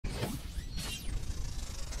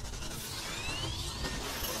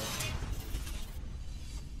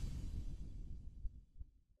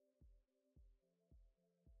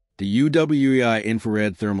The UWEI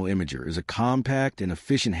Infrared Thermal Imager is a compact and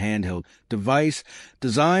efficient handheld device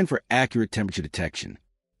designed for accurate temperature detection.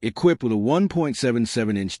 Equipped with a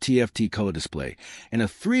 1.77-inch TFT color display and a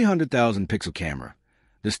 300,000 pixel camera,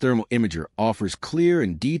 this thermal imager offers clear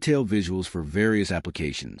and detailed visuals for various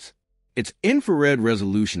applications. Its infrared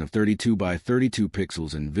resolution of 32 by 32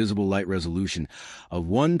 pixels and visible light resolution of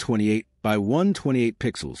 128 by 128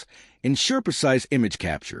 pixels ensure precise image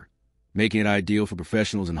capture, making it ideal for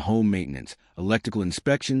professionals in home maintenance, electrical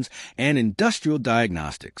inspections, and industrial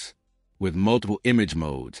diagnostics. With multiple image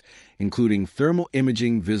modes, including thermal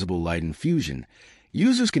imaging, visible light, and fusion,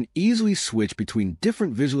 users can easily switch between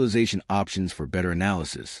different visualization options for better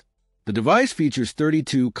analysis. The device features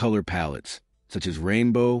 32 color palettes, such as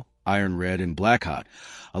rainbow, iron red, and black hot,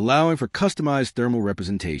 allowing for customized thermal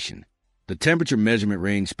representation. The temperature measurement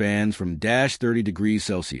range spans from -30 degrees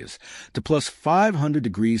Celsius to +500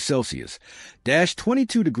 degrees Celsius,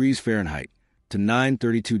 -22 degrees Fahrenheit to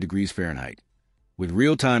 932 degrees Fahrenheit, with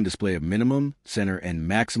real-time display of minimum, center, and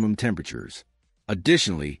maximum temperatures.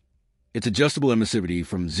 Additionally, its adjustable emissivity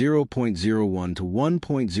from 0.01 to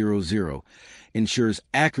 1.00 ensures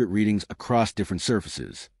accurate readings across different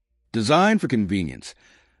surfaces. Designed for convenience,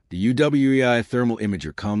 the UWEI Thermal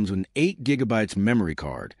Imager comes with an 8 GB memory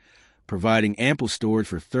card, providing ample storage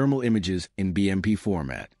for thermal images in BMP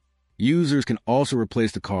format. Users can also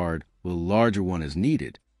replace the card with a larger one as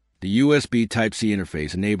needed. The USB Type-C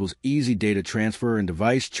interface enables easy data transfer and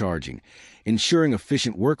device charging, ensuring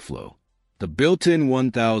efficient workflow. The built-in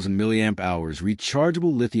 1,000 mAh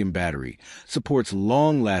rechargeable lithium battery supports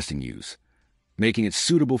long-lasting use, making it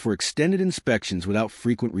suitable for extended inspections without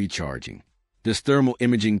frequent recharging. This thermal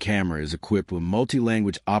imaging camera is equipped with a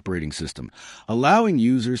multi-language operating system, allowing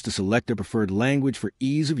users to select their preferred language for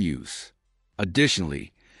ease of use.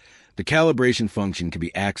 Additionally, the calibration function can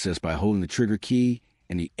be accessed by holding the trigger key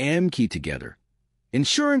and the M key together,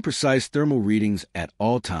 ensuring precise thermal readings at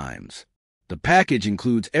all times. The package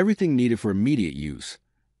includes everything needed for immediate use: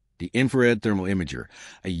 the infrared thermal imager,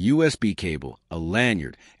 a USB cable, a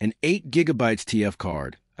lanyard, an 8 GB TF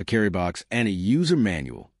card, a carry box, and a user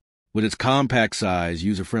manual. With its compact size,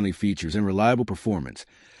 user-friendly features, and reliable performance,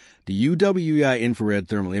 the UWEI Infrared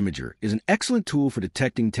Thermal Imager is an excellent tool for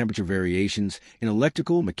detecting temperature variations in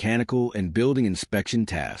electrical, mechanical, and building inspection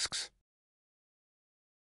tasks.